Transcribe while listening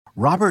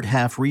Robert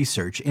Half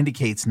research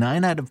indicates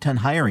 9 out of 10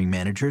 hiring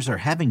managers are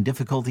having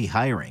difficulty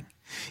hiring.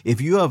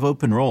 If you have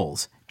open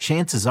roles,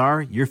 chances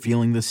are you're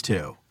feeling this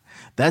too.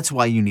 That's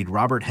why you need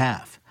Robert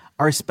Half.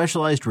 Our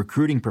specialized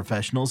recruiting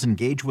professionals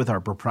engage with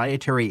our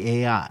proprietary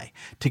AI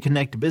to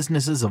connect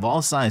businesses of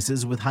all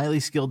sizes with highly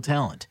skilled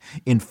talent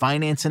in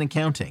finance and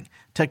accounting,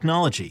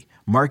 technology,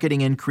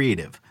 marketing and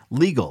creative,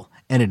 legal,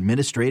 and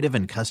administrative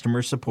and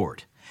customer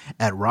support.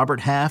 At Robert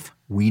Half,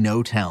 we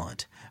know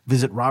talent.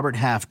 Visit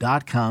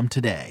roberthalf.com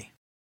today.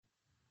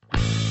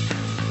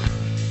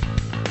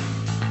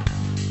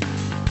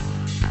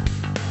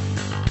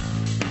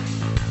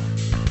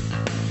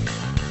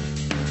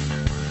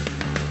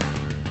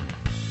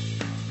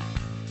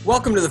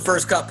 Welcome to the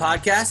First Cut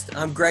Podcast.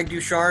 I'm Greg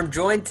Ducharme,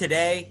 joined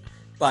today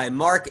by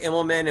Mark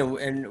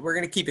Immelman, and we're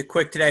going to keep it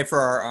quick today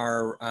for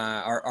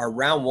our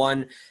round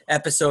one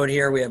episode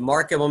here. We have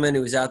Mark Immelman,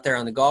 who is out there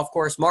on the golf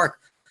course. Mark,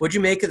 what'd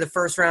you make of the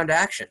first round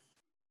action?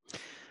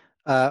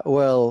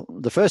 Well,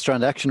 the first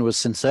round action was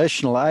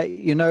sensational.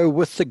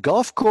 With the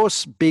golf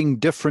course being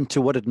different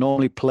to what it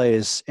normally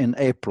plays in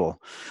April,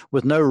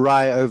 with no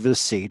rye over the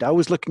seed, I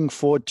was looking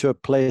forward to a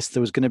place that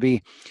was going to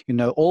be,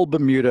 all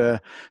Bermuda.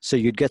 So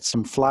you'd get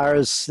some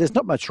flyers. There's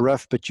not much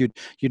rough, but you'd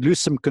lose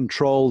some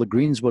control. The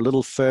greens were a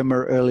little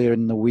firmer earlier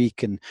in the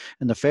week, and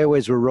the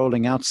fairways were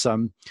rolling out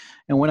some.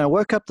 And when I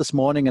woke up this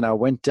morning and I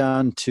went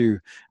down to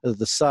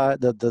the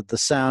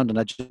Sound, and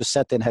I just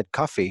sat there and had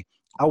coffee,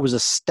 I was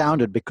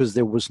astounded because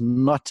there was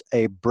not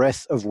a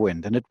breath of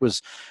wind, and it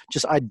was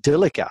just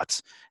idyllic out.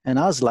 And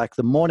I was like,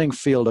 the Morning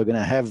Field are going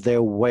to have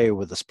their way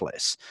with this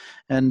place.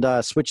 And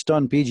switched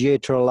on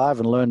PGA Tour Live,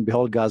 and lo and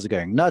behold, guys are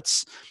going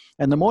nuts.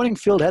 And the Morning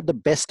Field had the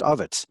best of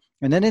it.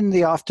 And then in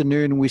the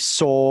afternoon, we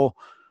saw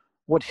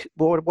what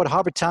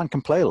Harbour Town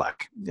can play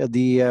like.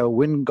 The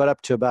wind got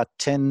up to about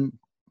 10,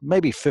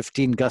 maybe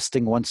 15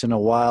 gusting once in a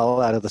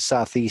while out of the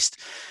southeast.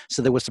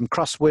 So there were some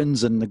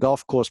crosswinds, and the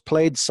golf course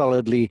played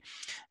solidly.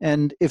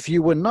 And if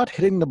you were not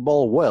hitting the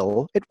ball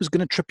well, it was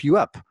going to trip you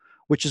up,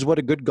 which is what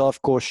a good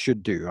golf course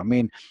should do. I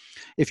mean,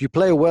 if you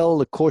play well,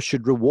 the course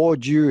should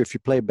reward you. If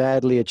you play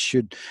badly,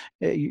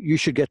 you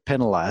should get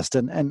penalized.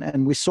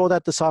 And we saw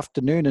that this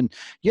afternoon, and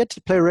you had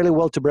to play really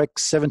well to break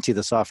 70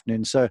 this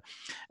afternoon. So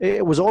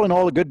it was all in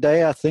all a good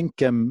day, I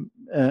think. And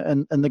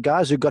the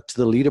guys who got to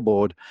the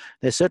leaderboard,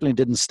 they certainly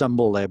didn't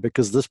stumble there,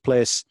 because this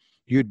place,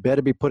 you'd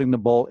better be putting the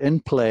ball in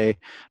play,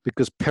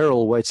 because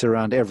peril waits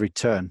around every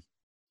turn.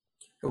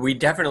 We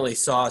definitely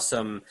saw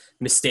some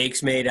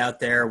mistakes made out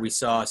there. We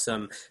saw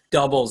some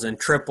doubles and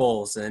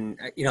triples. And,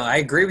 I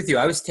agree with you.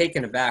 I was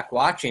taken aback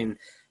watching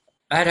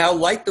at how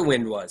light the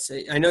wind was.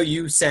 I know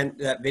you sent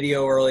that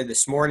video early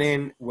this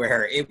morning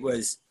where it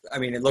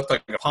looked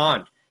like a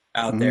pond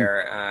out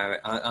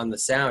there on the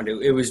Sound.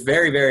 It was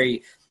very,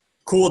 very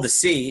cool to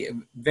see,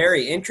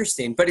 very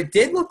interesting. But it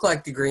did look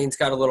like the greens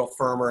got a little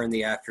firmer in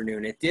the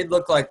afternoon. It did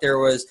look like there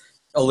was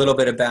a little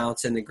bit of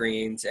bounce in the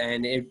greens.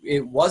 And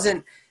it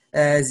wasn't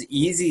as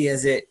easy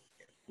as it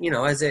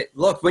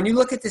looked. When you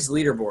look at this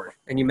leaderboard,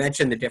 and you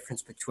mentioned the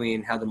difference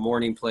between how the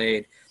morning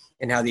played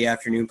and how the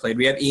afternoon played,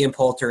 we have Ian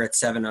Poulter at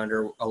 7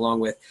 under, along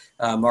with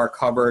Mark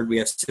Hubbard. We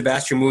have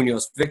Sebastian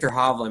Munoz, Victor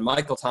Hovland,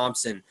 Michael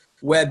Thompson,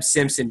 Webb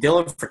Simpson,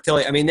 Dylan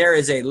Fertilli. I mean, there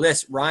is a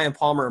list. Ryan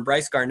Palmer and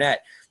Bryce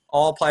Garnett,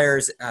 all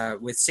players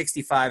with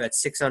 65 at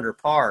 6 under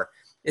par.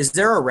 Is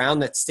there a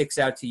round that sticks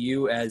out to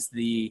you as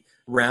the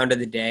round of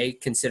the day,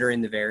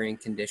 considering the varying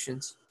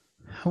conditions?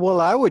 Well,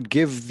 I would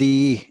give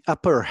the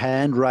upper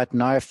hand right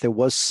now, if there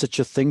was such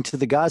a thing, to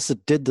the guys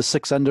that did the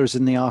 6 unders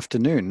in the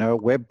afternoon.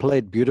 Webb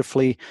played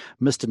beautifully,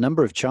 missed a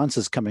number of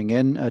chances coming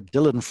in.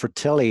 Dylan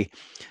Fertilli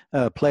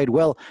played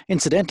well.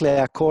 Incidentally,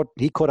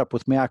 he caught up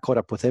with me. I caught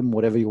up with him,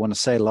 whatever you want to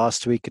say,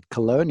 last week at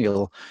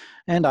Colonial.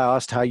 And I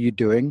asked, how you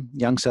doing?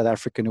 Young South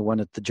African who won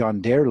at the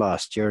John Deere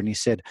last year. And he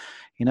said,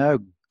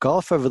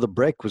 golf over the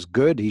break was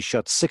good. He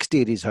shot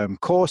 60 at his home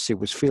course. He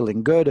was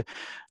feeling good. And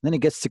then he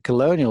gets to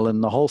Colonial,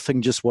 and the whole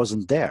thing just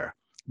wasn't there.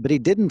 But he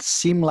didn't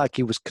seem like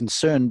he was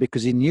concerned,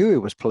 because he knew he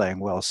was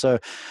playing well. So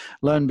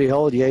lo and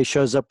behold, he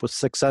shows up with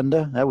 6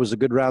 under. That was a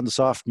good round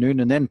this afternoon.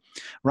 And then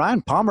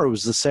Ryan Palmer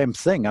was the same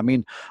thing. I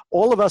mean,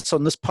 all of us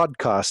on this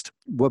podcast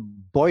were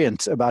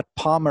buoyant about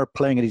Palmer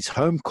playing at his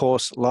home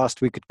course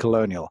last week at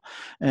Colonial.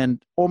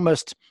 And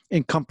almost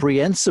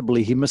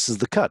incomprehensibly, he misses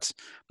the cut.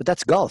 But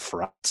that's golf,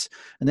 right?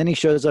 And then he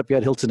shows up here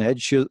at Hilton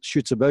Head,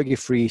 shoots a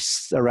bogey-free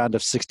round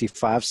of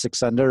 65,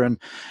 6 under, and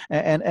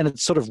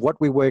it's sort of what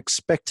we were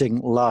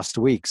expecting last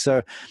week.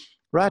 So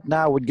right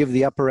now, I would give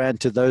the upper hand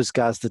to those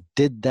guys that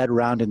did that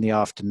round in the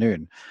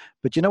afternoon.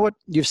 But you know what?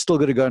 You've still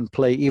got to go and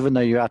play, even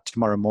though you're out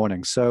tomorrow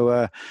morning.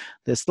 So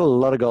there's still a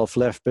lot of golf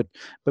left.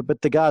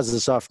 But the guys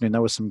this afternoon,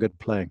 there was some good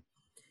playing.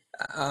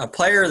 A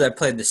player that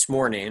played this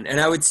morning, and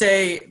I would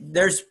say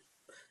there's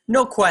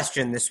no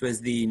question this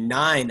was the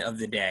 9 of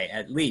the day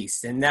at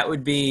least, and that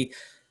would be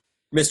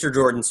Mr.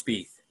 Jordan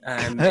Spieth.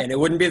 And it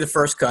wouldn't be the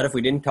first cut if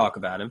we didn't talk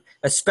about him,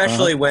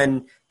 especially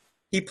when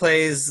he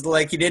plays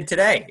like he did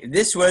today.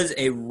 This was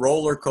a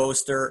roller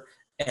coaster,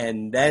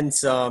 and then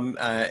some.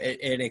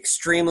 An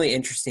extremely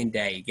interesting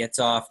day. He gets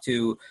off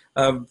to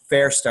a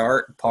fair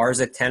start,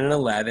 pars at 10 and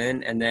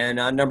 11, and then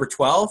on number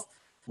 12,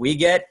 we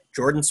get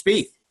Jordan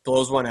Spieth.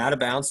 Blows one out of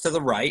bounds to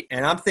the right.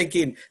 And I'm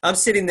I'm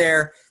sitting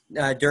there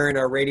during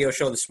our radio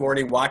show this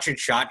morning watching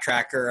Shot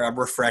Tracker. I'm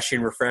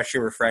refreshing.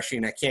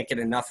 I can't get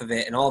enough of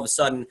it. And all of a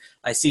sudden,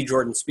 I see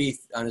Jordan Spieth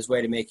on his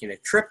way to making a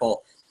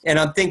triple. And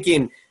I'm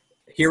thinking,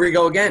 here we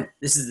go again.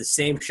 This is the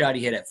same shot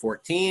he hit at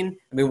 14.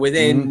 I mean,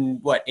 within,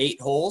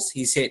 8 holes,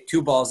 he's hit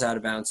 2 balls out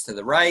of bounds to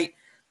the right.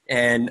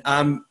 And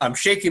I'm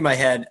shaking my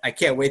head. I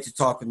can't wait to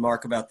talk with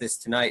Mark about this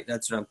tonight.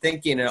 That's what I'm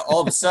thinking. And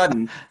all of a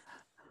sudden –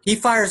 he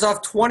fires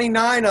off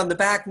 29 on the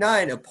back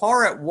nine, a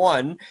par at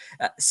 1,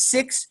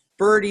 6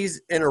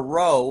 birdies in a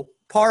row,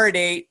 par at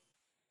 8,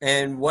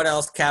 and what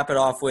else? Cap it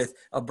off with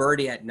a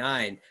birdie at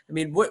 9. I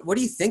mean, what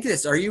do you think of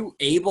this? Are you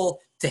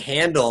able to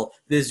handle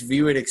this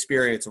viewing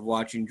experience of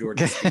watching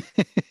Jordan?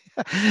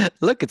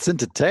 Look, it's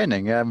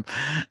entertaining.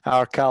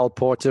 Our Kyle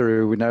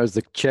Porter, who we know is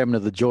the chairman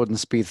of the Jordan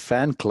Spieth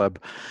fan club,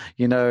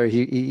 he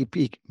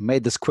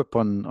made this quip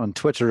on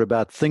Twitter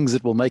about things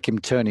that will make him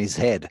turn his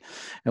head.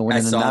 And when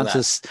an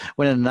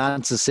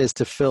announcer says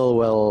to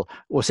Phil,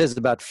 or says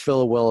about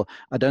Phil,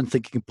 I don't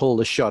think he can pull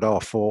the shot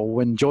off, or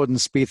when Jordan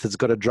Spieth has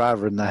got a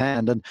driver in the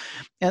hand,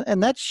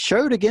 and that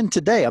showed again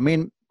today. I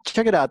mean,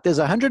 check it out. There's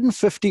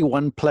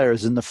 151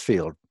 players in the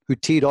field who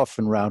teed off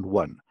in round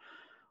 1.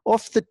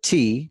 Off the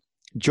tee,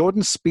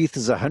 Jordan Spieth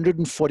is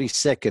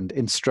 142nd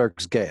in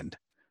strokes gained,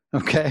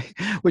 okay?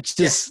 Which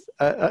is,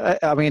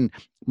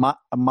 my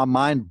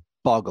mind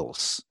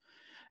boggles.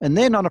 And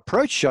then on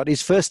approach shot,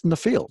 he's first in the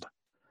field.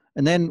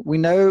 And then we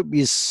know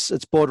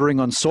it's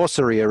bordering on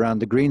sorcery around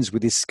the greens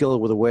with his skill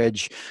with a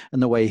wedge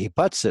and the way he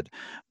putts it.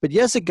 But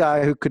here's a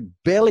guy who could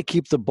barely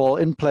keep the ball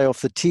in play off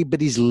the tee,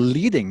 but he's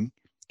leading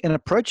in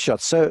approach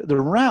shots. So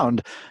the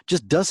round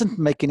just doesn't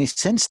make any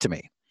sense to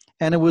me.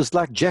 And it was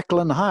like Jekyll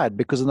and Hyde,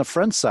 because on the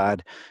front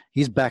side,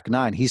 he's back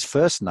 9. He's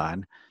first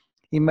 9.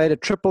 He made a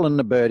triple and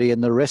a birdie,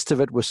 and the rest of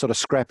it was sort of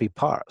scrappy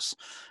pars.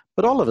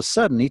 But all of a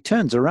sudden, he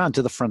turns around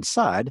to the front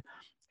side,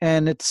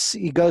 and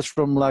he goes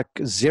from like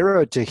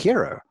 0 to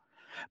hero.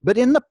 But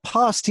in the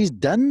past, he's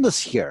done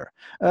this here.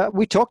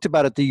 We talked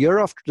about it the year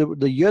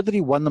that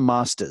he won the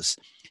Masters.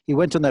 He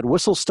went on that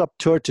whistle-stop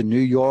tour to New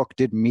York,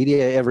 did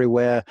media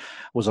everywhere,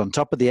 was on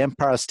top of the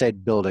Empire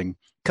State Building,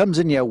 comes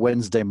in here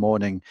Wednesday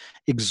morning,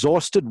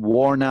 exhausted,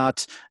 worn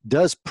out,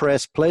 does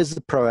press, plays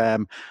the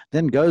Pro-Am,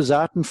 then goes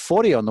out in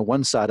 40 on the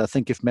one side, I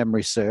think, if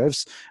memory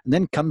serves, and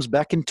then comes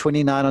back in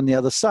 29 on the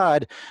other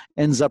side,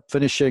 ends up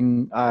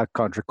finishing, I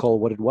can't recall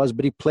what it was,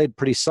 but he played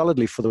pretty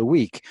solidly for the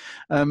week.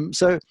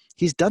 So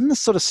he's done this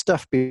sort of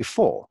stuff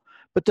before.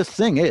 But the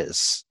thing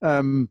is,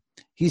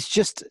 he's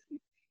just...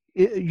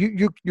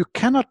 You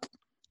cannot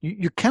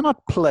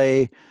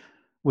play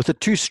with the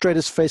 2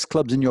 straightest face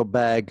clubs in your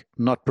bag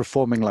not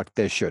performing like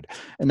they should,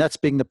 and that's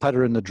being the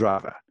putter and the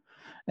driver.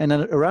 And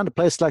around a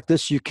place like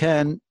this, you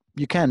can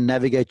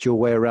navigate your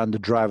way around the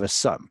driver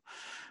some,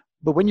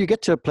 but when you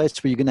get to a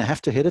place where you're going to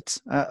have to hit it,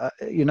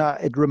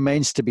 it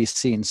remains to be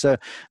seen. So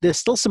there's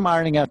still some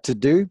ironing out to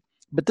do.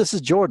 But this is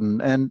Jordan,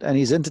 and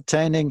he's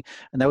entertaining,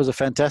 and that was a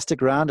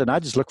fantastic round. And I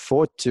just look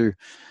forward to,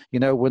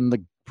 when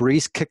the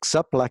breeze kicks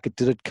up like it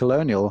did at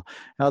Colonial,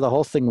 how the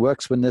whole thing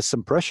works when there's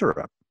some pressure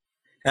up.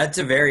 That's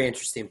a very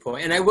interesting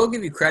point. And I will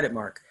give you credit,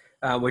 Mark,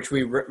 which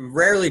we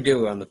rarely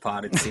do on the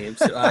pod, it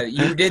seems.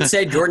 You did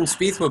say Jordan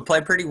Spieth would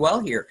play pretty well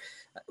here,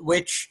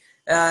 which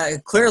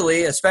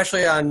clearly,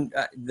 especially on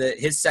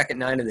his second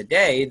 9 of the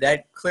day,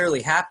 that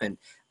clearly happened.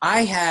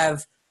 I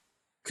have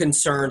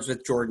concerns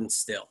with Jordan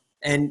still.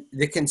 And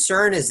the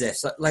concern is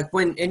this, like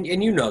when, and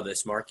you know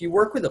this, Mark, you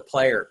work with a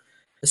player,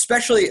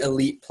 especially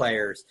elite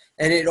players,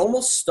 and it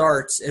almost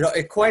starts,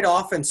 it quite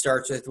often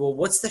starts with, well,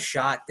 what's the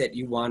shot that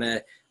you want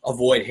to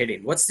avoid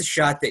hitting? What's the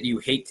shot that you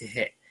hate to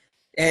hit?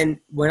 And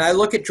when I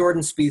look at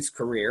Jordan Spieth's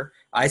career,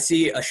 I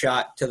see a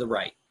shot to the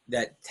right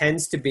that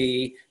tends to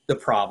be the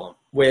problem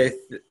with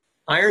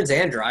irons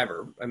and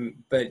driver,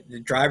 but the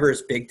driver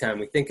is big time.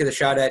 We think of the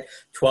shot at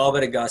 12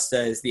 at Augusta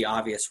as the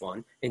obvious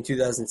one in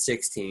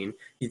 2016.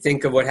 You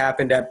think of what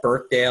happened at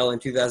Birkdale in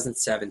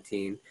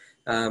 2017.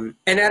 And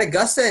at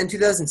Augusta in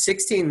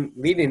 2016,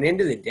 leading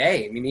into the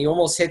day, I mean, he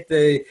almost hit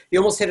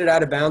it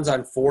out of bounds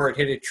on 4. It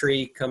hit a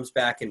tree, comes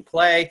back in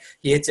play.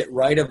 He hits it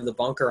right of the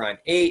bunker on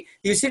 8.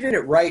 He was hitting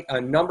it right on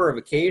a number of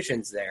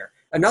occasions there.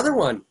 Another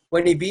one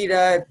when he beat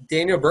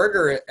Daniel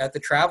Berger at the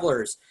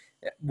Travelers,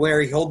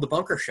 where he held the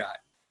bunker shot.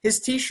 His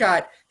tee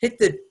shot hit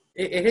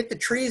the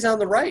trees on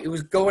the right. It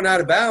was going out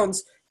of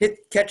bounds.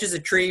 Catches a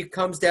tree,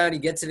 comes down, he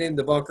gets it in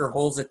the bunker,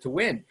 holds it to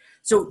win.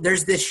 So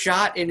there's this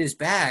shot in his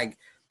bag,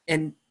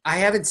 and I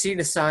haven't seen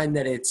a sign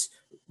that it's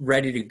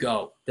ready to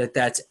go,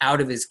 that's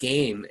out of his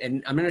game,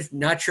 and I'm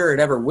not sure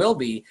it ever will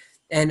be.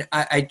 And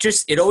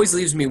it always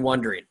leaves me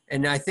wondering.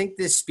 And I think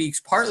this speaks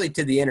partly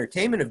to the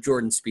entertainment of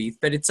Jordan Spieth,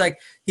 but it's like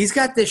he's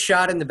got this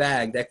shot in the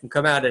bag that can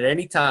come out at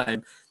any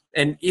time.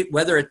 And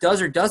whether it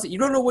does or doesn't, you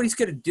don't know what he's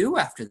going to do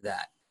after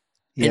that.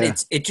 And Yeah.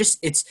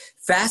 it's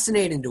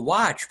fascinating to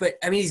watch. But,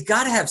 I mean, he's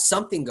got to have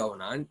something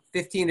going on.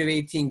 15 of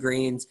 18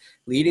 greens,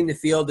 leading the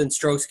field in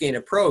strokes gained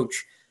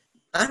approach.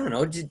 I don't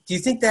know. Do you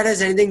think that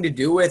has anything to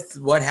do with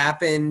what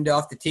happened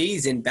off the tee?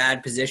 He's in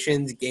bad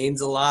positions,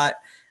 gains a lot.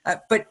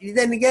 But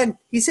then again,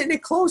 he's hitting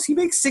it close. He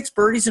makes 6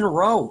 birdies in a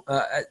row,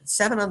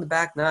 7 on the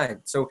back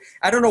 9. So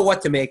I don't know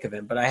what to make of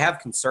him, but I have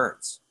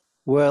concerns.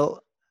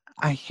 Well,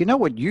 you know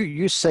what?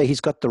 You say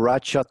he's got the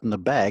right shot in the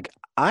bag.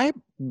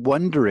 I'm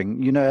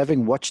wondering,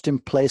 having watched him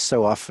play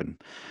so often,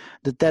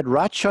 that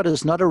right shot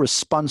is not a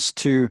response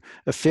to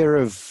a fear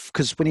of,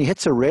 because when he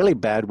hits a really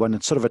bad one,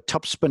 it's sort of a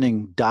top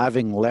spinning,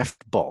 diving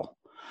left ball.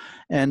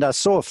 And I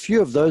saw a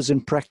few of those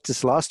in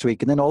practice last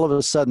week. And then all of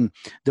a sudden,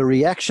 the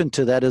reaction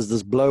to that is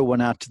this blow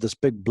went out to this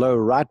big blow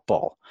right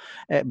ball,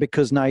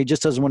 because now he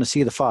just doesn't want to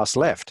see the fast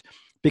left,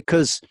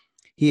 because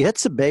he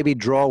hits a baby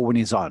draw when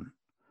he's on.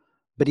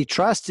 But he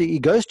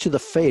goes to the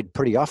fade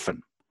pretty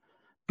often.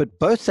 But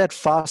both that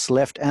fast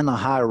left and the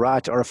high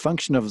right are a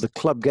function of the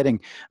club getting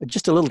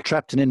just a little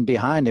trapped and in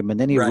behind him. And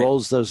then he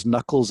rolls those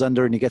knuckles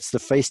under and he gets the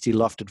face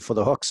lofted for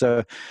the hook.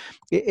 So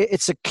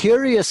it's a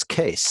curious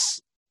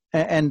case.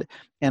 And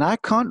I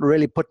can't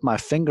really put my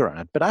finger on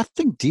it. But I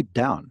think deep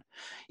down,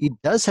 he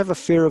does have a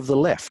fear of the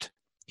left.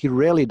 He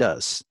really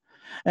does.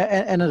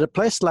 And at a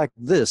place like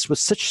this, with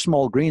such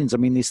small greens, I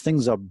mean, these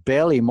things are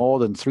barely more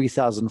than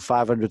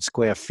 3,500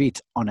 square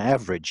feet on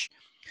average.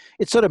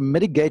 It sort of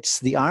mitigates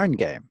the iron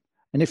game.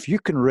 And if you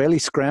can really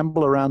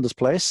scramble around this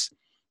place,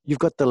 you've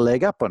got the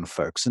leg up on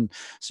folks. And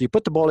so you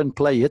put the ball in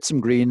play, you hit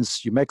some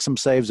greens, you make some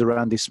saves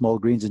around these small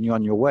greens, and you're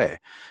on your way.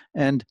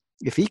 And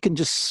if he can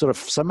just sort of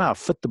somehow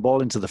fit the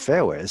ball into the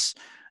fairways,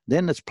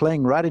 then it's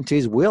playing right into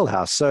his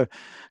wheelhouse. So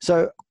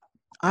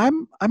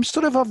I'm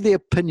sort of the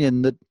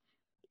opinion that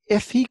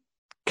if he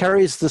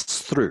carries this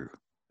through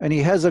and he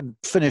has a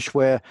finish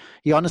where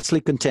he honestly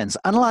contends,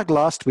 unlike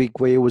last week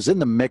where he was in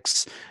the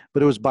mix,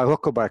 but it was by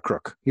hook or by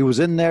crook. He was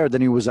in there,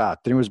 then he was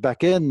out. Then he was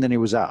back in, then he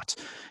was out.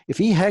 If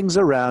he hangs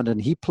around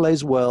and he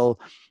plays well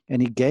and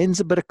he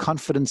gains a bit of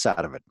confidence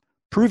out of it,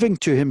 proving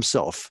to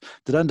himself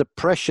that under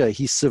pressure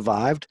he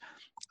survived,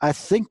 I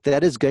think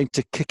that is going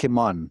to kick him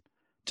on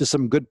to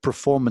some good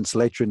performance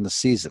later in the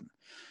season.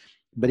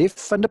 But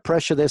if under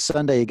pressure this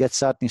Sunday he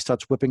gets out and he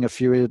starts whipping a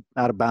few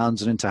out of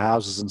bounds and into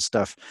houses and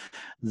stuff,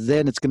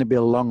 then it's going to be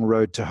a long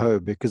road to hoe,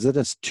 because then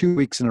it's 2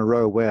 weeks in a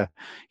row where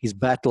he's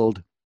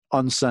battled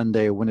on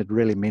Sunday when it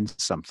really means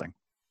something.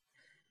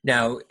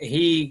 Now,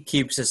 he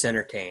keeps us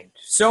entertained,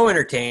 so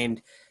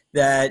entertained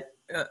that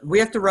we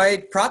have to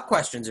write prop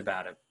questions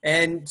about him.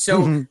 And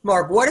so,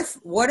 Mark, what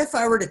if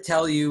I were to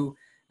tell you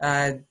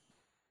that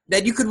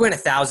you could win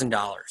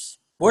 $1,000?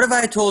 What if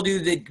I told you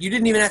that you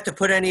didn't even have to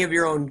put any of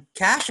your own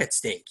cash at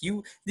stake?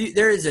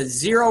 There is a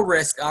zero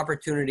risk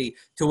opportunity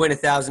to win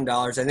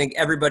 $1,000. I think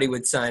everybody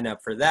would sign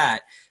up for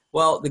that.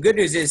 Well, the good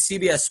news is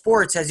CBS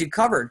Sports has you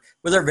covered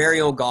with our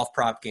very own golf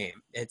prop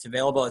game. It's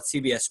available at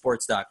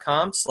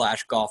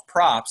cbssports.com/golf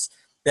props.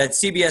 That's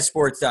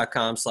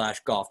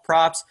cbssports.com/golf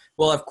props.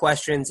 We'll have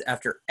questions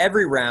after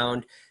every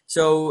round.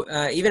 So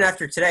even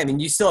after today, I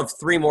mean, you still have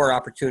 3 more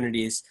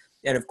opportunities.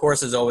 And, of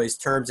course, as always,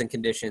 terms and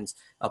conditions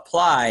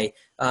apply.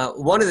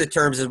 One of the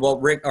terms is, well,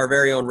 Rick, our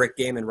very own Rick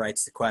Gaiman,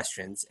 writes the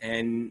questions.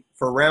 And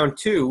for round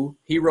 2,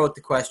 he wrote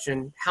the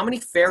question, how many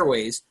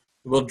fairways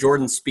will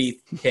Jordan Spieth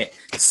hit?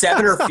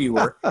 7 or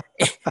fewer,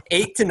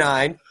 8 to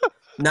 9,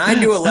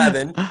 9 to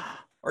 11,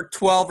 or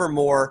 12 or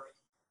more.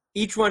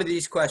 Each one of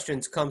these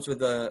questions comes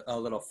with a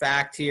little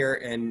fact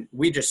here, and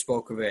we just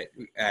spoke of it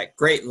at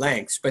great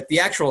lengths. But the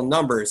actual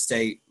numbers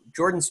say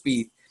Jordan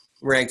Spieth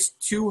ranks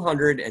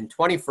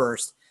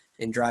 221st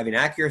in driving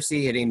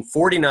accuracy, hitting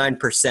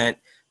 49%.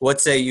 What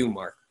say you,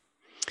 Mark?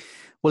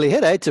 Well, he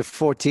hit 8 to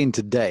 14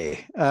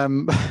 today.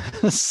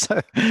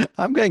 So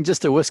I'm going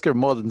just a whisker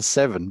more than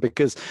 7,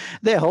 because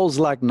there are holes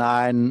like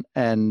 9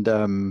 and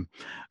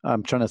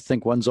I'm trying to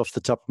think one's off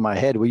the top of my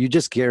head where you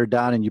just gear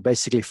down and you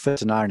basically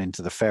fit an iron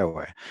into the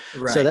fairway.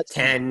 Right. So that's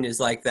 10 is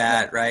like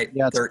that, right?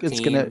 Yeah,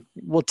 13.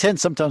 10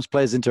 sometimes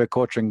plays into a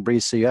quartering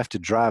breeze, so you have to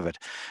drive it.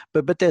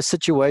 But there's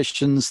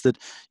situations that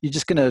you're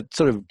just going to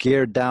sort of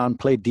gear down,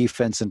 play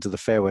defense into the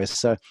fairway.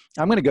 So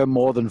I'm going to go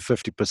more than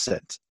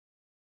 50%.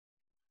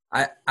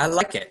 I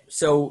like it.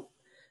 So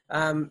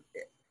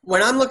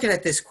when I'm looking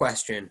at this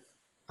question,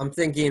 I'm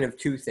thinking of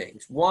 2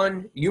 things.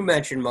 One, you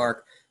mentioned,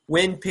 Mark,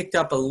 wind picked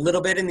up a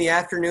little bit in the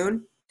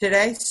afternoon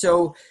today.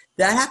 So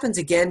that happens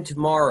again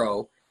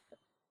tomorrow.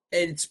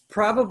 It's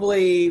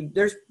probably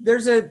there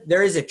is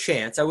a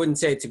chance. I wouldn't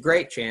say it's a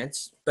great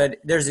chance, but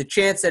there's a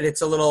chance that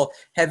it's a little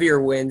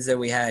heavier winds than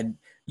we had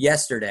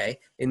yesterday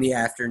in the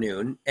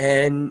afternoon.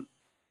 And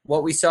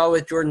what we saw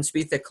with Jordan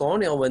Spieth at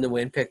Colonial, when the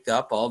wind picked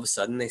up, all of a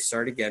sudden they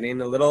started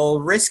getting a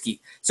little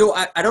risky. So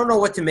I don't know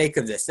what to make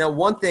of this. Now,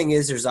 one thing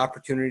is there's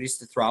opportunities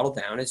to throttle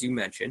down, as you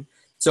mentioned.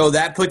 So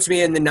that puts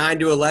me in the 9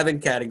 to 11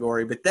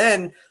 category. But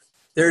then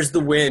there's the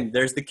wind,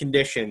 there's the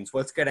conditions.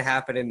 What's going to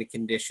happen in the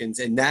conditions?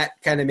 And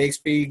that kind of makes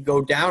me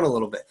go down a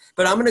little bit.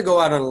 But I'm going to go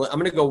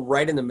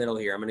right in the middle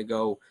here. I'm going to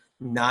go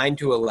 9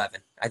 to 11.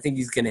 I think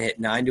he's going to hit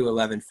 9 to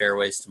 11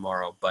 fairways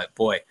tomorrow. But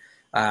boy,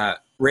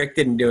 Rick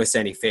didn't do us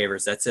any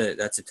favors. That's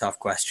a tough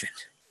question.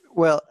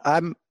 Well,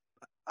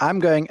 I'm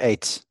going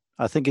 8.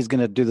 I think he's going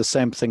to do the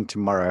same thing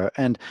tomorrow.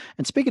 And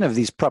speaking of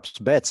these props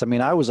bets, I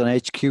mean, I was on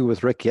HQ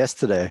with Rick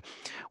yesterday,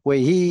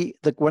 where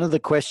one of the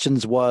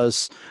questions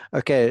was,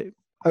 okay,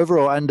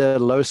 overall under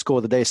low score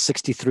of the day,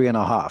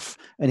 63.5,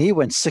 and he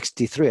went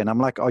 63, and I'm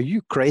like, are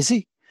you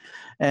crazy?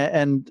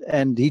 And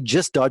he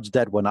just dodged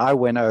that one. I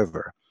went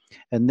over,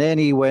 and then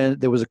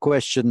there was a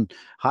question,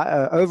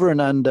 over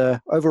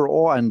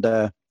or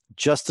under.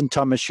 Justin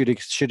Thomas shooting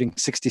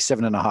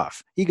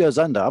 67.5. He goes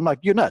under. I'm like,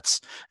 you're nuts.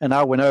 And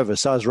I went over,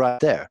 so I was right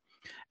there.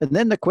 And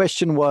then the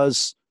question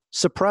was,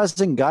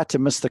 surprising guy to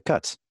miss the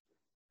cut.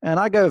 And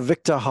I go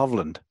Victor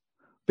Hovland,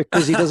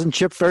 because he doesn't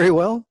chip very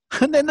well.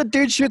 And then the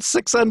dude shoots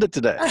 6 under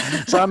today.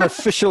 So I'm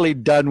officially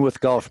done with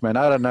golf, man.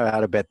 I don't know how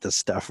to bet this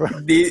stuff.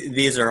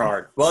 These are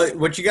hard. Well,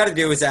 what you got to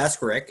do is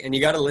ask Rick, and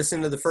you got to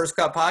listen to the First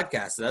Cut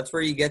podcast. That's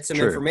where you get some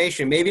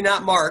information. Maybe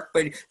not Mark,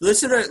 but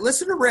listen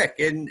to Rick,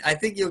 and I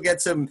think you'll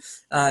get some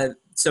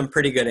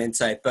pretty good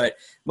insight. But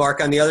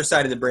Mark, on the other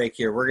side of the break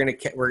here, we're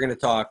gonna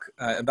talk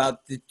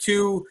about the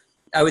two.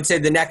 I would say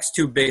the next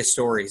two biggest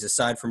stories,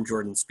 aside from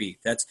Jordan Spieth.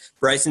 That's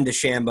Bryson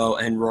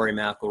DeChambeau and Rory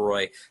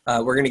McIlroy.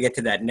 We're going to get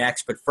to that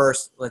next. But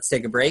first, let's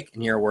take a break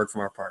and hear a word from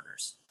our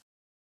partners.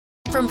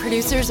 From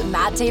producers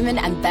Matt Damon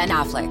and Ben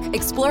Affleck,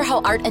 explore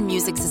how art and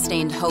music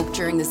sustained hope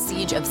during the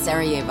siege of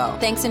Sarajevo,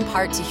 thanks in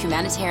part to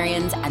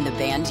humanitarians and the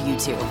band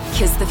U2.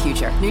 Kiss the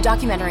Future. New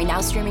documentary now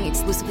streaming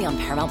exclusively on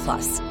Paramount+.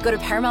 Go to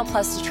Paramount+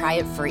 to try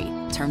it free.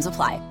 Terms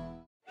apply.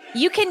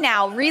 You can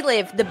now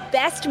relive the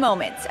best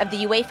moments of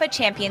the UEFA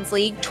Champions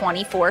League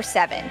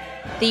 24/7.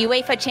 The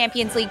UEFA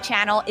Champions League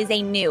channel is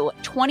a new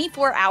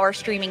 24-hour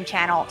streaming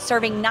channel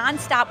serving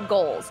nonstop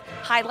goals,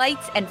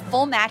 highlights, and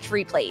full match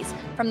replays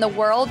from the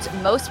world's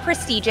most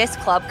prestigious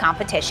club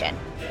competition.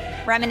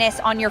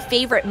 Reminisce on your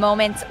favorite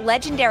moments,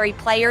 legendary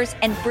players,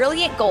 and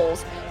brilliant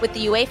goals with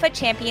the UEFA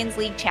Champions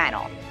League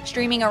channel,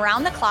 streaming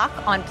around the clock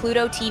on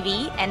Pluto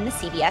TV and the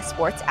CBS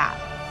Sports app.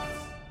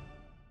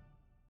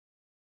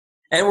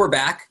 And we're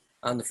back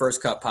on the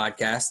First Cut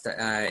podcast.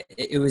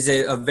 It was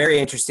a very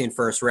interesting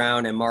first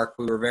round, and Mark,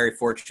 we were very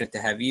fortunate to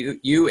have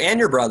you and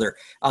your brother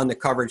on the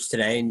coverage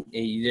today, and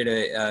you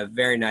did a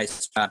very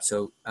nice job.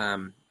 So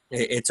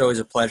it's always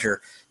a pleasure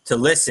to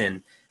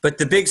listen. But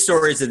the big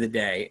stories of the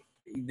day,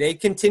 they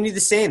continue the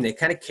same. They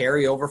kind of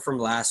carry over from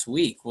last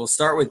week. We'll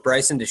start with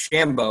Bryson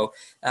DeChambeau.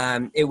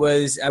 It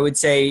was, I would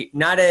say,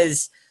 not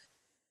as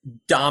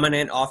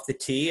dominant off the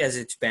tee as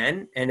it's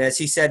been. And as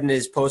he said in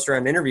his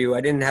post-round interview,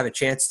 I didn't have a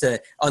chance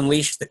to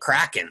unleash the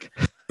Kraken.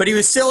 But he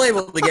was still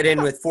able to get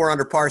in with 4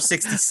 under par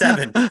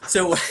 67.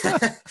 So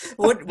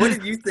what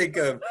did you think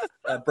of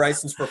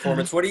Bryson's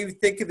performance? What do you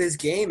think of his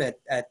game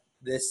at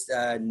this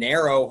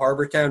narrow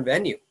Harbour Town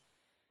venue?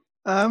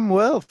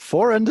 Well,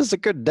 4 under's a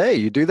good day.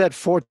 You do that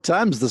 4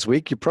 times this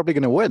week, you're probably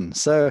going to win.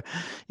 So,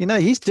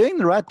 he's doing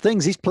the right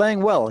things. He's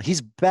playing well.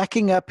 He's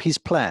backing up his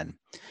plan.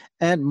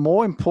 And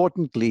more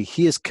importantly,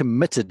 he is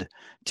committed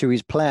to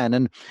his plan.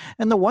 And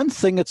the one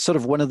thing that's sort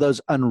of one of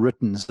those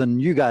unwrittens,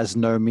 and you guys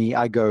know me,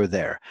 I go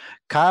there.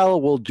 Kyle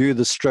will do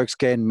the strokes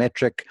gain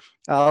metric.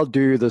 I'll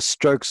do the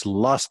strokes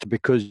lost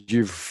because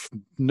you've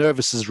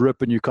nervous as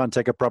rip and you can't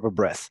take a proper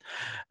breath.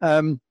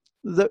 The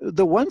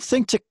one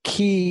thing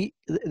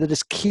that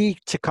is key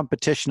to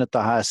competition at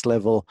the highest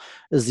level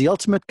is the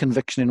ultimate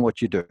conviction in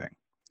what you're doing.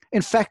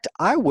 In fact,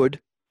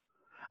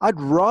 I'd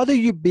rather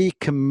you be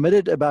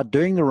committed about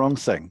doing the wrong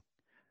thing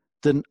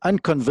than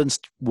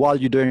unconvinced while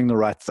you're doing the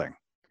right thing.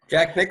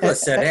 Jack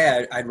Nicklaus said,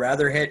 hey, I'd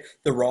rather hit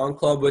the wrong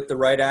club with the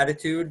right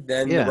attitude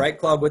than the right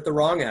club with the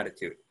wrong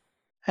attitude.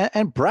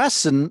 And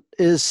Bryson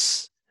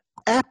is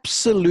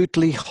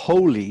absolutely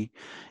wholly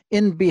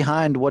in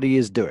behind what he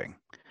is doing.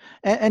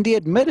 And he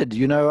admitted,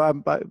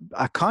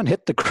 I can't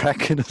hit the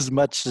Kraken as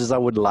much as I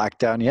would like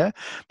down here,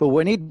 but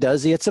when he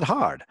does, he hits it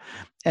hard.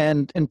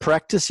 And in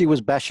practice, he was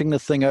bashing the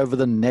thing over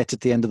the net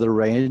at the end of the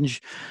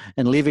range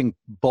and leaving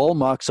ball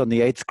marks on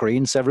the 8th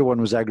green, so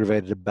everyone was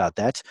aggravated about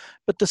that.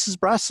 But this is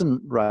Bryson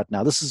right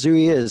now. This is who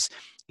he is.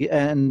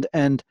 And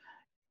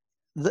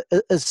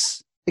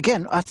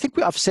again, I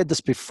think I've said this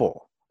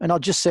before, and I'll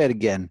just say it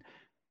again.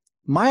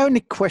 My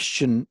only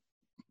question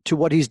to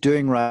what he's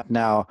doing right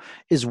now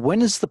is,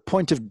 when is the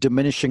point of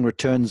diminishing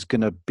returns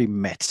going to be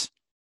met?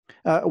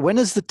 When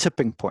is the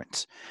tipping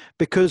point?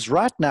 Because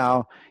right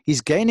now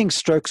he's gaining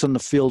strokes on the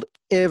field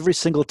every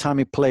single time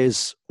he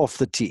plays off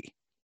the tee.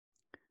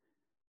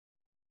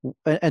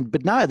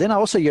 But now then I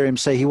also hear him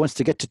say he wants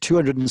to get to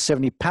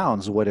 270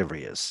 pounds or whatever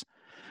he is.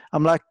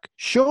 I'm like,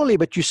 surely,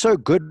 but you're so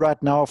good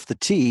right now off the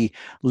tee.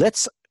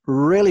 Let's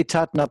really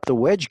tighten up the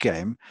wedge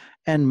game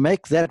and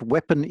make that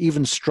weapon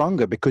even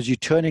stronger, because you're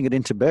turning it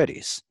into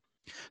birdies.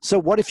 So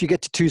what if you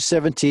get to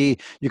 270,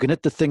 you can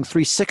hit the thing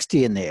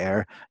 360 in the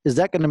air? Is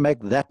that going to make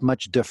that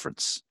much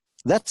difference?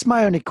 That's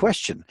my only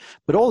question.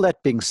 But all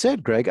that being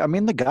said, Greg,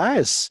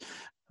 the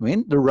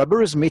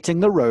rubber is meeting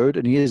the road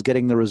and he is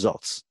getting the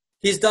results.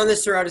 He's done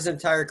this throughout his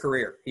entire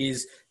career.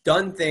 He's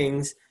done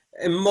things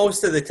and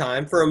most of the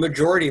time, for a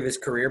majority of his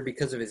career,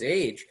 because of his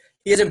age,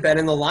 he hasn't been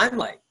in the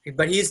limelight.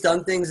 But he's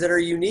done things that are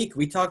unique.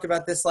 We talked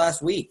about this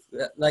last week.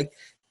 Like,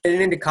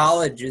 getting into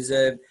college is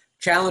a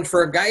challenge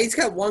for a guy. He's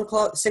got one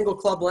single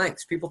club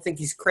lengths. People think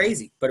he's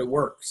crazy, but it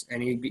works,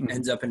 and he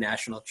ends up a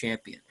national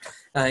champion.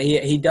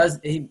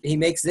 He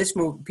makes this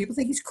move. People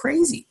think he's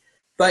crazy,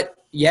 but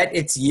yet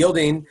it's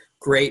yielding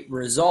great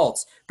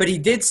results. But he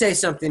did say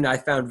something I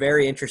found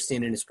very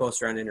interesting in his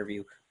post-round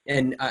interview,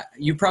 and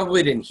you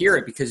probably didn't hear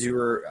it because you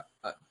were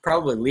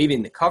probably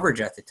leaving the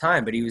coverage at the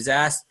time, but he was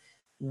asked,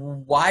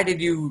 why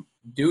did you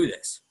do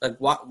this? Like,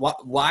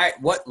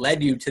 what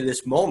led you to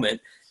this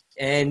moment?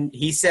 And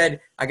he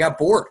said, I got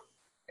bored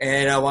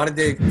and I wanted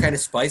to kind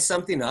of spice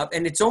something up.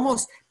 And it's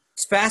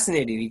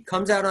fascinating. He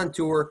comes out on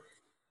tour.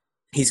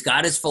 He's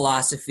got his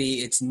philosophy.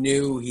 It's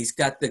new. He's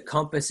got the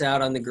compass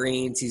out on the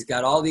greens. He's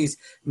got all these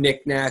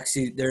knickknacks.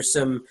 There's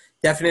some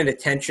definite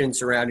attention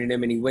surrounding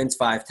him, and he wins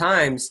 5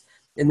 times.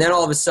 And then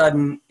all of a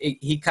sudden,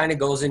 he kind of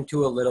goes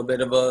into a little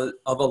bit of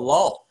a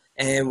lull.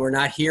 And we're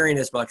not hearing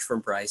as much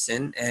from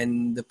Bryson.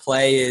 And the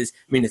play is,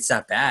 I mean, it's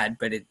not bad,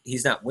 but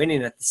he's not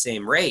winning at the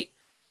same rate.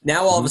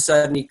 Now, all of a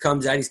sudden, he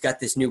comes out, he's got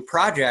this new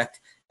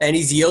project, and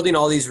he's yielding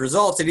all these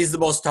results, and he's the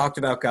most talked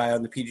about guy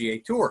on the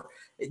PGA Tour.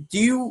 Do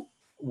you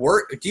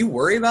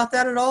worry about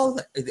that at all?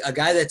 A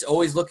guy that's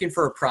always looking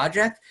for a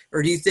project?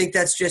 Or do you think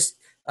that's just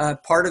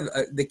part of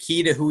the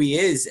key to who he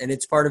is, and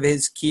it's part of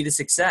his key to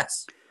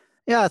success?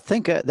 Yeah, I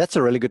think that's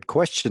a really good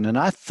question, and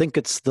I think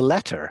it's the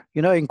latter.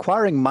 You know,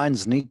 inquiring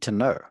minds need to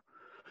know.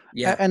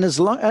 Yeah, and as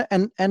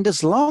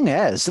long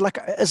as, like,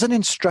 as an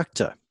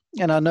instructor,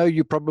 and I know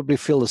you probably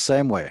feel the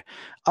same way,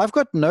 I've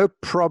got no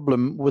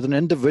problem with an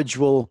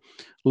individual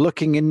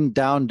looking in and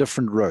down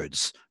different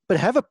roads, but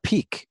have a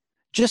peek.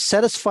 Just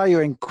satisfy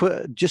your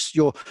inquiring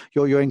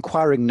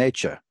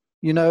nature.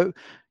 You know,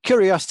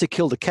 curiosity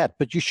killed the cat,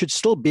 but you should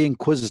still be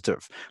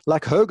inquisitive.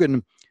 Like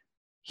Hogan,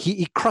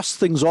 he crossed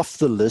things off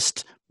the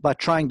list by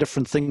trying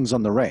different things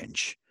on the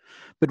range.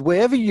 But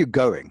wherever you're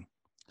going,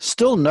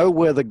 still know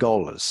where the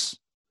goal is.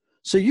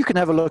 So you can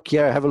have a look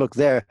here, have a look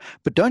there,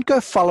 but don't go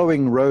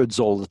following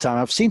roads all the time.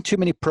 I've seen too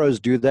many pros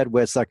do that,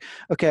 where it's like,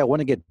 okay, I want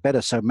to get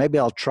better, so maybe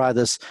I'll try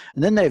this.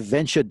 And then they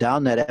venture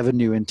down that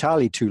avenue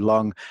entirely too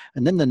long.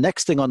 And then the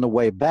next thing on the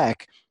way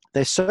back,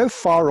 they're so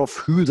far off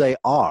who they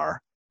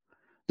are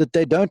that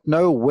they don't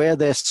know where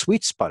their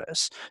sweet spot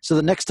is. So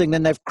the next thing,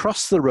 then they've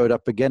crossed the road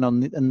up again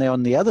and they're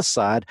on the other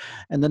side.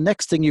 And the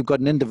next thing, you've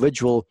got an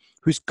individual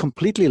who's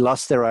completely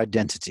lost their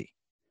identity.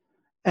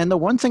 And the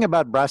one thing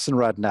about Bryson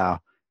right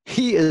now,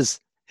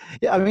 he's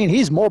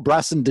more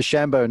Bryson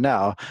DeChambeau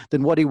now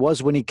than what he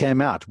was when he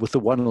came out with the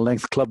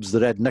one-length clubs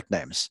that had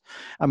nicknames.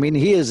 I mean,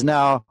 he is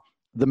now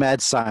the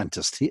mad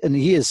scientist.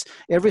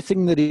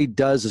 Everything that he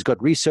does has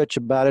got research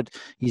about it.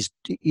 He's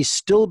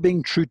still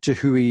being true to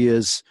who he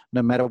is,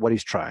 no matter what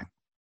he's trying.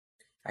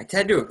 I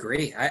tend to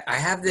agree. I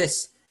have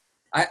this,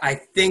 I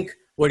think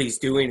what he's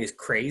doing is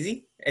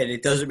crazy and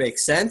it doesn't make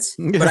sense,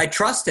 but I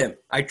trust him.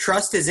 I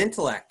trust his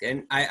intellect,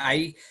 and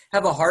I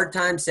have a hard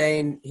time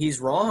saying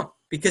he's wrong,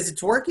 because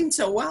it's working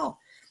so well.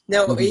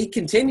 Now, he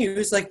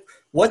continues, like,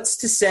 what's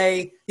to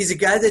say he's a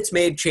guy that's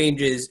made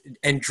changes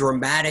and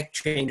dramatic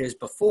changes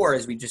before,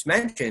 as we just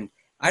mentioned.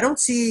 I don't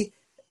see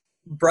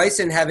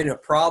Bryson having a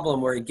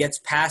problem where he gets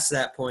past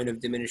that point of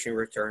diminishing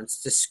returns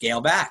to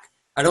scale back.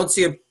 I don't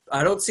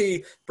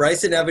see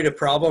Bryson having a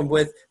problem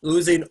with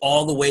losing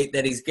all the weight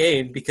that he's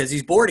gained because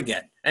he's bored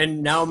again.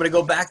 And now I'm going to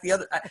go back the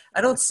other.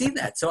 I don't see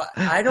that. So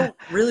I don't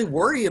really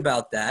worry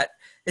about that.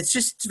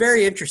 It's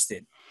very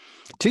interesting.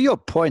 To your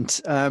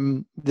point,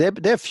 there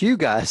are a few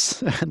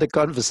guys, the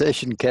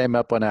conversation came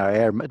up on our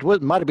air. Might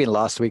have been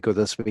last week or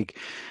this week.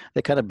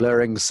 They're kind of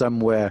blurring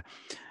somewhere.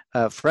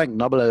 Frank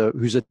Nobile,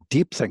 who's a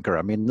deep thinker.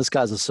 I mean, this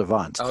guy's a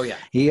savant. Oh, yeah.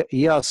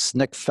 He asked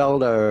Nick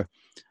Faldo,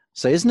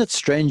 so isn't it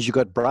strange you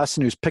got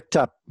Bryson, who's picked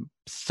up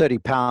 30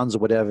 pounds or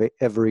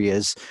whatever he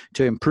is,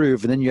 to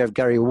improve, and then you have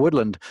Gary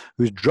Woodland,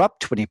 who's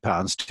dropped 20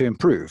 pounds to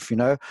improve, you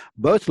know,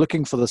 both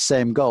looking for the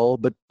same goal,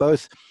 but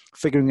both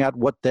figuring out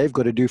what they've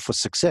got to do for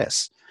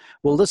success.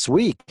 Well, this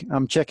week,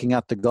 I'm checking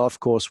out the golf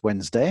course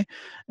Wednesday,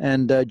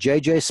 and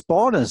JJ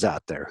Spahner's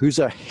out there, who's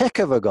a heck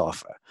of a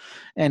golfer,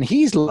 and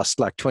he's lost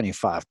like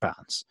 25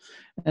 pounds.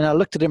 And I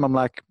looked at him, I'm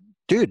like,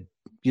 dude,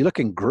 you're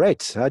looking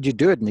great. How'd you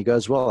do it? And he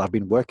goes, well, I've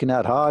been working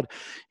out hard.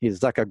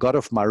 He's like, I got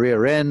off my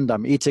rear end.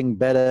 I'm eating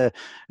better.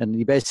 And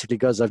he basically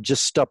goes, I've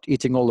just stopped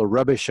eating all the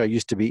rubbish I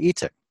used to be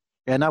eating.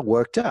 And I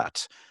worked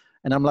out.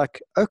 And I'm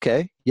like,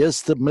 okay,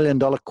 here's the $1 million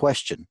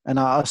question. And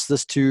I asked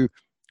this to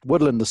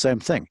Woodland, the same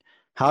thing.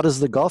 How does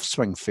the golf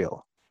swing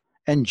feel?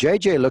 And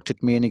JJ looked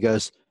at me and he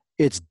goes,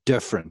 it's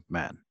different,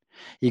 man.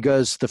 He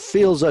goes, the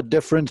feels are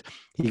different.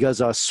 He goes,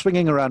 I was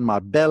swinging around my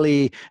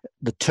belly.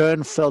 The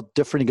turn felt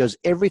different. He goes,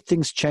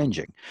 everything's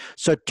changing.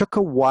 So it took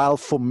a while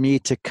for me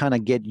to kind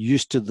of get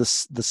used to the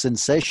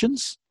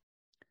sensations.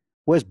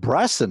 Whereas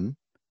Bryson,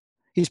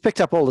 he's picked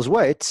up all his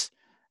weight,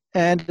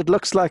 and it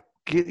looks like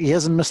he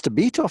hasn't missed a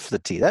beat off the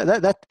tee.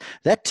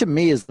 That to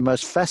me is the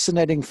most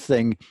fascinating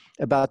thing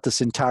about this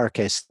entire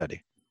case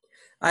study.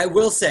 I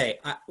will say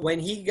when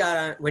he got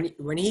on,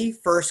 when he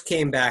first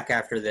came back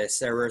after this,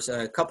 there was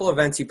a couple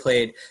events he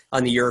played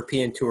on the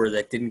European tour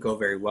that didn't go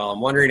very well.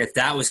 I'm wondering if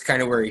that was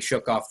kind of where he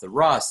shook off the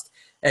rust,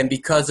 and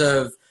because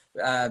of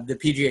the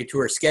PGA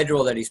Tour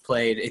schedule that he's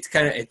played,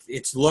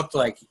 it's looked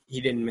like he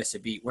didn't miss a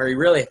beat. Where he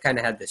really kind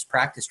of had this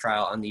practice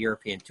trial on the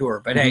European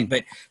Tour. But hey,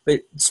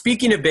 but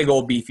speaking of big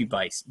old beefy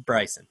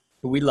Bryson,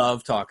 who we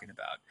love talking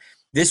about.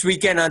 This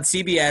weekend on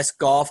CBS,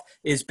 golf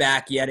is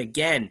back yet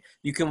again.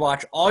 You can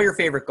watch all your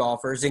favorite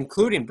golfers,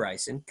 including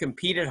Bryson,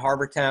 compete at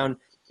Harbour Town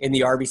in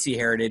the RBC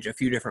Heritage a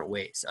few different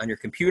ways. On your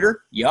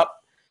computer? Yup.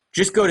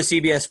 Just go to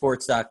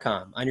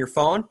cbssports.com. On your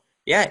phone?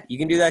 Yeah, you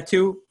can do that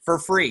too for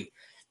free.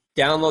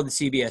 Download the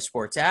CBS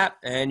Sports app,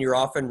 and you're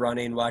off and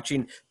running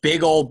watching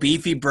big old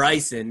beefy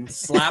Bryson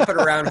slap it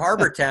around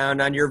Harbour Town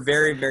on your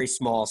very, very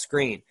small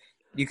screen.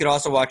 You can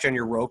also watch on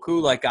your Roku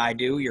like I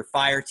do, your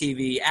Fire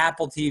TV,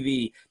 Apple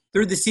TV,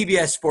 through the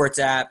CBS Sports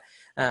app,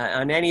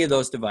 on any of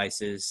those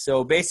devices.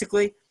 So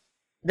basically,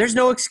 there's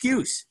no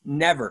excuse.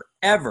 Never,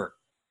 ever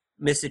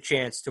miss a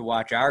chance to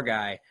watch our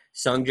guy,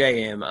 Sung Jae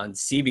Im, on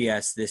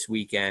CBS this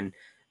weekend.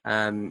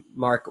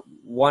 Mark,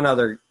 one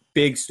other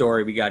big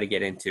story we got to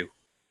get into.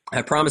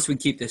 I promise we'd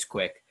keep this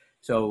quick.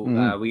 So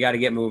we got to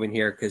get moving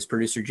here because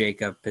producer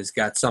Jacob has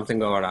got something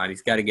going on.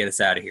 He's got to get us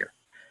out of here.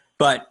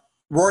 But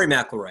Rory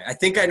McIlroy, I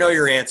think I know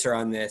your answer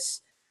on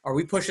this. Are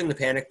we pushing the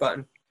panic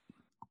button?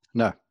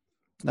 No,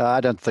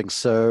 I don't think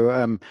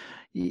so.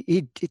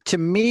 To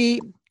me,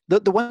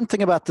 the one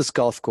thing about this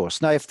golf course,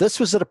 now, if this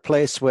was at a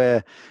place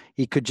where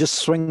he could just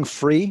swing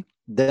free,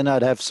 then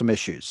I'd have some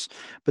issues.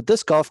 But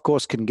this golf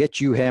course can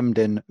get you hemmed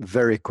in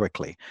very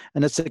quickly.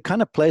 And it's a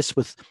kind of place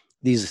with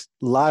these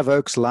live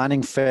oaks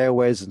lining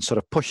fairways and sort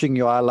of pushing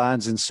your eye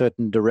lines in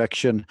certain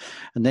direction.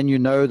 And then,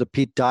 the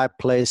Pete Dye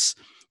place,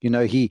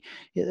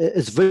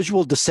 it's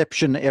visual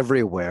deception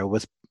everywhere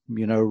with,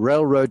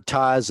 railroad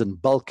ties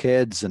and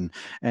bulkheads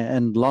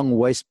and long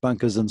waist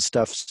bunkers and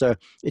stuff. So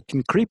it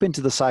can creep into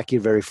the psyche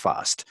very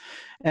fast.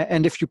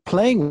 And if you're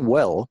playing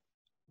well,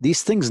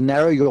 these things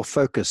narrow your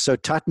focus, so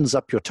it tightens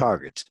up your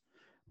target.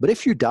 But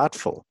if you're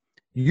doubtful,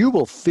 you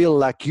will feel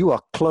like you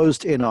are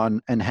closed in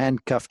on and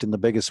handcuffed in the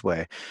biggest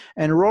way.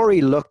 And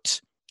Rory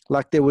looked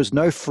like there was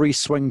no free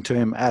swing to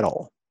him at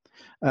all.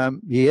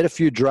 He had a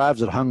few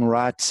drives that hung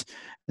right,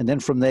 and then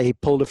from there he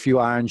pulled a few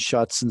iron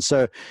shots. And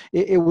so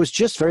it was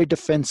just very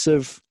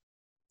defensive.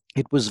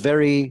 It was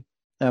very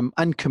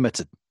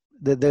uncommitted.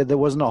 There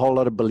wasn't a whole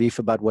lot of belief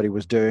about what he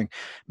was doing.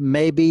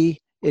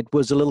 Maybe it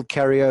was a little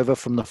carryover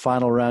from the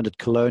final round at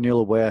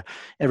Colonial where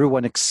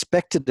everyone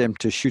expected him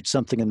to shoot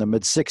something in the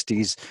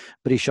mid-60s,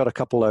 but he shot a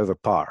couple over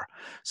par.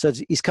 So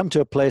he's come to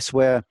a place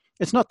where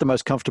it's not the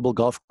most comfortable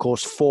golf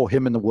course for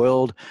him in the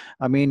world.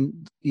 I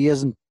mean, he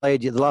hasn't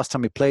played yet. The last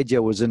time he played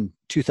here was in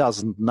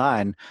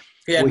 2009.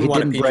 He hadn't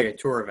won a PGA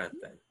Tour event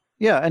then.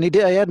 Yeah, and he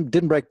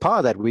didn't break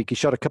par that week. He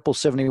shot a couple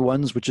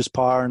 71s, which is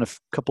par, and a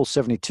couple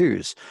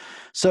 72s.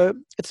 So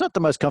it's not the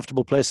most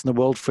comfortable place in the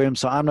world for him,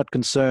 so I'm not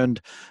concerned.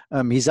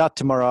 He's out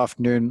tomorrow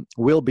afternoon.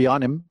 We'll be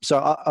on him, so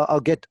I'll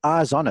get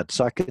eyes on it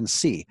so I can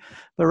see.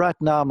 But right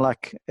now, I'm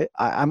like,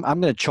 I'm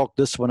going to chalk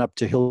this one up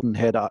to Hilton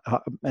Head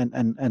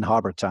and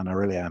Harbour Town. I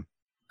really am.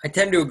 I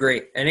tend to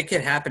agree, and it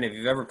can happen if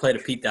you've ever played a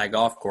Pete Dye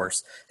golf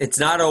course. It's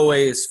not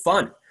always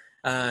fun.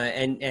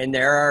 And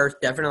there are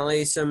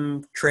definitely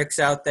some tricks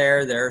out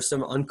there. There are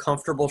some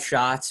uncomfortable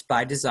shots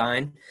by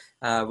design,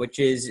 which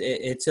is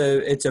it's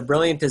a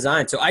brilliant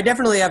design. So I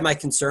definitely have my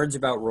concerns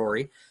about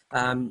Rory.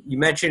 You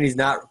mentioned he's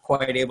not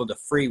quite able to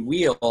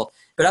freewheel,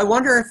 but I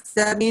wonder if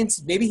that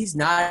means maybe he's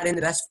not in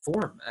the best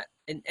form.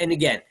 And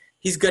again,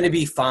 he's going to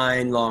be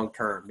fine long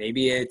term.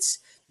 Maybe it's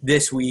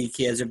this week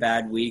he has a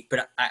bad week,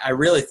 but I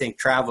really think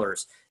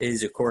Travelers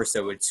is a course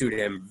that would suit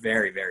him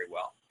very, very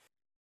well.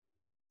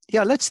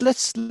 Yeah, let's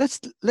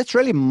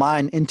really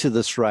mine into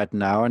this right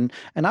now. And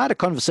I had a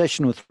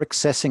conversation with Rick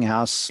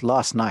Sessinghouse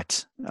last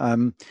night,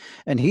 and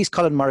he's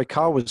Colin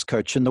Morikawa's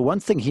coach. And the one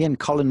thing he and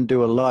Colin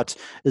do a lot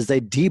is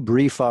they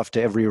debrief after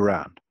every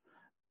round,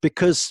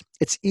 because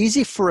it's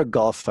easy for a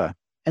golfer,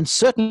 and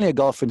certainly a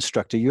golf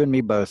instructor, you and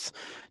me both,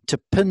 to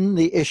pin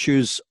the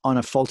issues on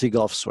a faulty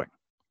golf swing.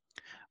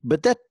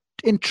 But that,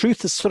 in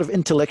truth, is sort of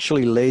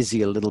intellectually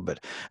lazy a little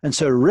bit. And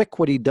so Rick,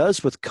 what he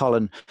does with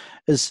Colin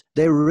is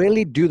they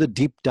really do the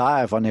deep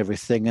dive on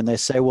everything. And they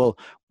say, well,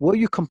 were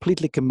you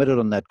completely committed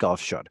on that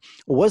golf shot?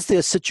 Or was there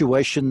a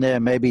situation there,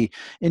 maybe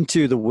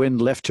into the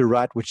wind, left to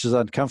right, which is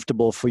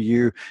uncomfortable for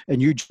you,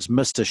 and you just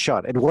missed a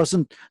shot? It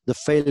wasn't the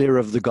failure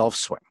of the golf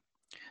swing.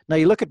 Now,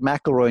 you look at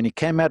McIlroy, and he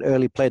came out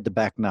early, played the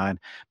back nine,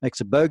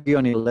 makes a bogey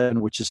on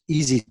 11, which is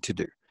easy to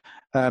do.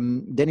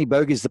 Then he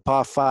bogeys the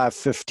par 5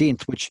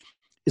 15th, which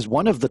is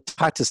one of the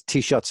tightest tee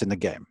shots in the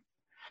game.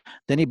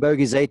 Then he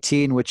bogeys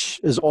 18,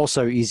 which is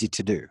also easy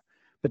to do.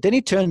 But then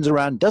he turns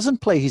around, doesn't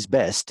play his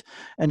best,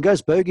 and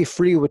goes bogey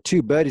free with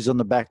 2 birdies on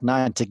the back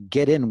nine to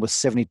get in with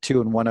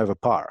 72 and 1 over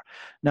par.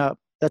 Now,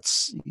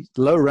 that's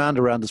low round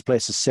around this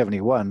place is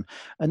 71.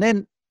 And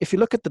then if you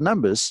look at the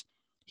numbers,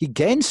 He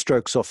gained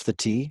strokes off the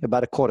tee,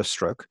 about a quarter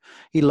stroke.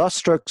 He lost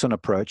strokes on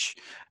approach.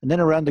 And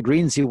then around the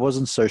greens, he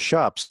wasn't so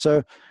sharp.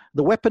 So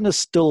the weapon is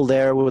still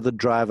there with the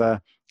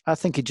driver. I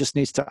think he just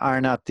needs to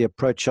iron out the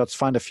approach shots,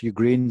 find a few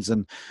greens,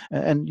 and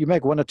you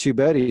make 1 or 2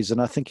 birdies,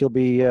 and I think he'll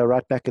be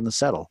right back in the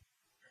saddle.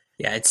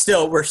 Yeah,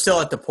 we're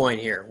still at the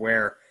point here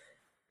where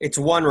it's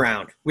one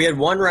round. We had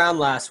one round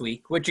last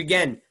week, which,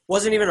 again,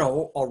 wasn't even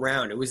a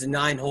round. It was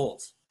 9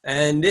 holes.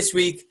 And this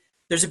week,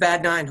 there's a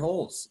bad 9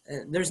 holes.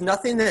 And there's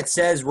nothing that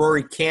says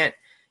Rory can't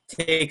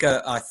take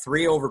a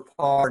 3 over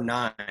par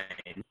 9,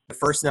 the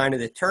first 9 of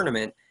the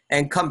tournament,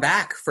 and come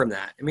back from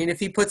that. I mean,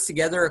 if he puts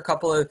together a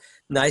couple of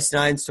nice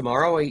 9s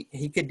tomorrow,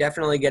 he could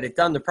definitely get it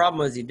done. The problem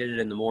was he did it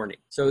in the morning.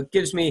 So it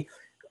gives me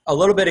a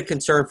little bit of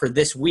concern for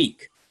this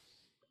week.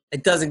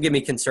 It doesn't give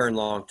me concern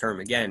long term.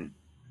 Again,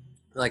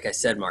 like I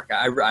said, Mark,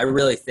 I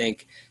really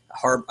think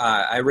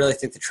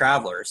the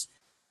Travelers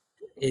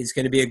is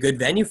going to be a good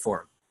venue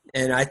for him.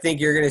 And I think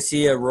you're going to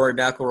see a Rory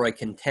McIlroy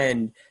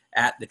contend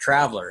at the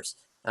Travelers.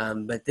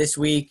 But this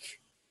week,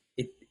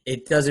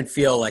 it doesn't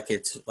feel like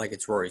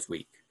it's Rory's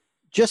week.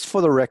 Just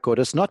for the record,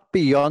 it's not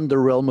beyond the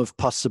realm of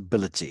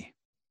possibility.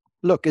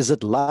 Look, is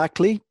it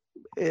likely?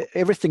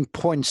 Everything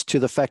points to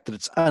the fact that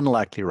it's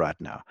unlikely right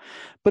now.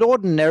 But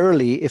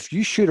ordinarily, if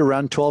you shoot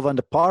around 12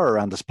 under par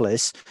around this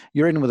place,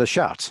 you're in with a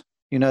shot.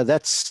 You know,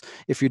 that's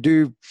if you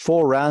do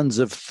 4 rounds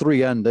of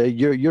 3 under,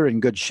 you're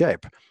in good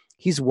shape.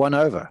 He's 1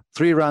 over,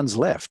 3 rounds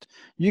left.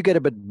 You get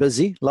a bit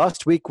busy.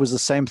 Last week was the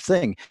same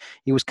thing.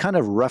 He was kind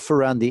of rough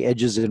around the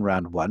edges in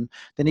round 1.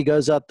 Then he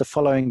goes out the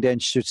following day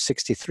and shoots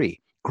 63.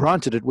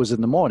 Granted, it was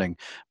in the morning.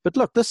 But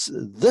look,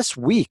 this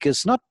week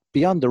is not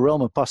beyond the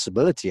realm of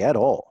possibility at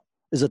all.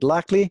 Is it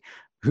likely?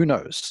 Who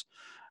knows?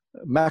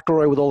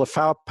 McIlroy, with all the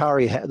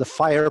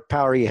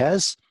firepower he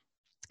has,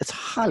 it's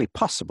highly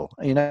possible.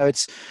 You know,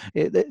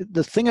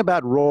 the thing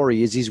about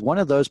Rory is he's one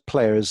of those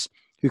players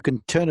who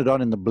can turn it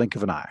on in the blink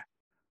of an eye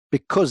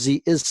because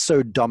he is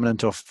so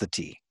dominant off the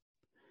tee.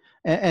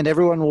 And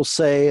everyone will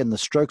say, and the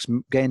strokes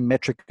gain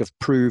metric have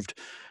proved,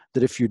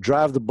 that if you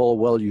drive the ball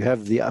well, you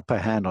have the upper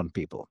hand on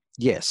people.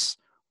 Yes,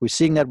 we're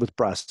seeing that with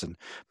Bryson,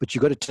 but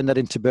you've got to turn that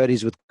into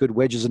birdies with good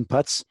wedges and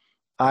putts.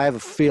 I have a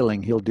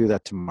feeling he'll do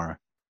that tomorrow.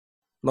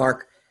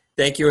 Mark,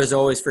 thank you as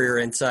always for your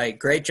insight.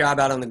 Great job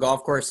out on the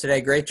golf course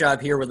today. Great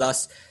job here with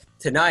us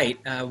tonight.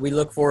 We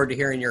look forward to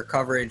hearing your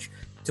coverage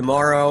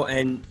tomorrow.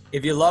 And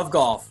if you love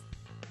golf,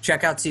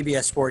 check out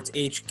CBS Sports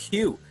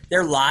HQ.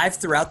 They're live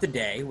throughout the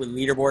day with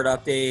leaderboard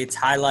updates,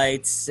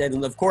 highlights,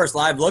 and, of course,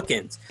 live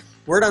look-ins.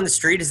 Word on the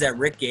street is that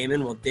Rick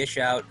Gaiman will dish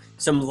out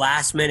some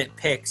last-minute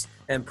picks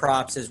and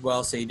props as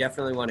well, so you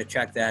definitely want to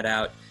check that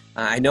out.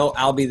 I know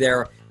I'll be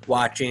there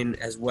watching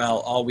as well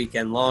all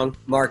weekend long.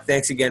 Mark,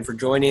 thanks again for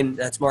joining.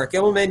 That's Mark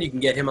Immelman. You can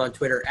get him on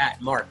Twitter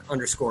at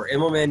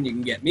Mark_Immelman. You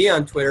can get me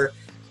on Twitter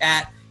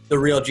at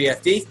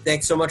TheRealGFD.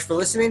 Thanks so much for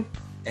listening,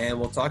 and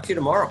we'll talk to you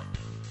tomorrow.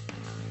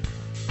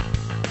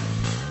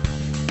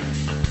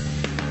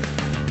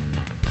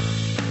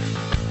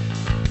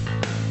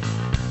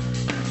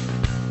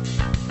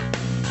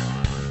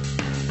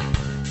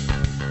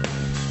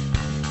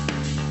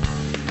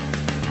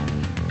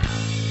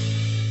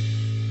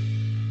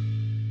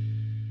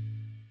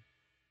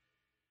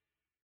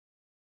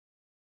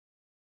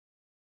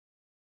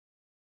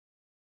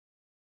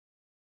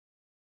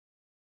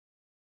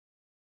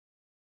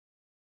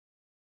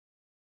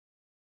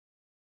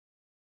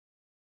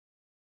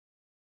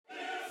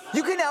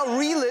 You can now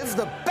relive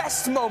the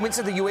best moments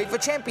of the UEFA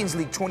Champions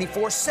League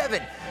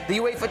 24/7. The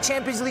UEFA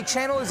Champions League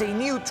channel is a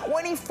new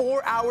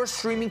 24-hour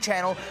streaming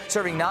channel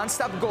serving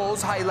non-stop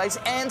goals, highlights,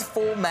 and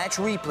full match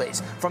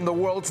replays from the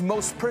world's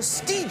most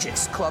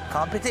prestigious club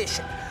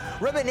competition.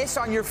 Reminisce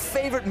on your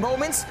favorite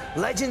moments,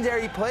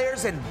 legendary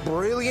players, and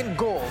brilliant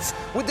goals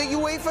with the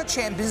UEFA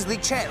Champions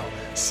League channel,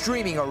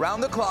 streaming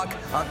around the clock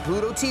on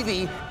Pluto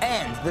TV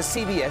and the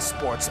CBS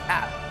Sports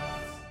app.